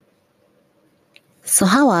So,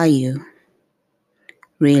 how are you?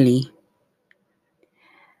 Really?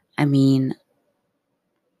 I mean,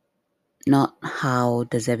 not how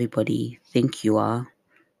does everybody think you are,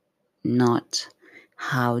 not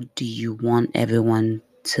how do you want everyone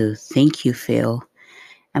to think you feel.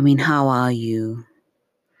 I mean, how are you?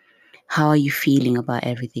 How are you feeling about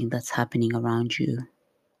everything that's happening around you?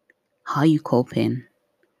 How are you coping?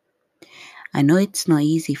 I know it's not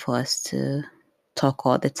easy for us to talk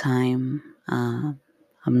all the time.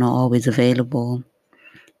 I'm not always available.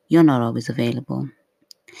 You're not always available.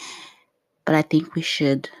 But I think we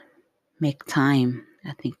should make time.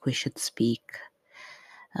 I think we should speak.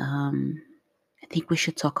 Um, I think we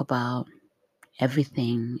should talk about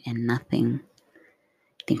everything and nothing.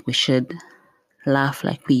 I think we should laugh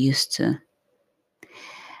like we used to.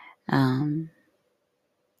 Um,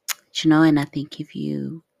 and I think if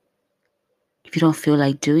you don't feel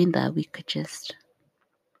like doing that, we could just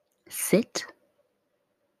sit.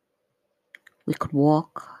 We could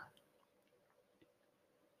walk.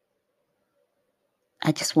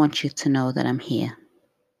 I just want you to know that I'm here.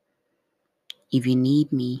 If you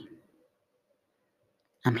need me,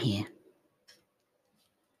 I'm here.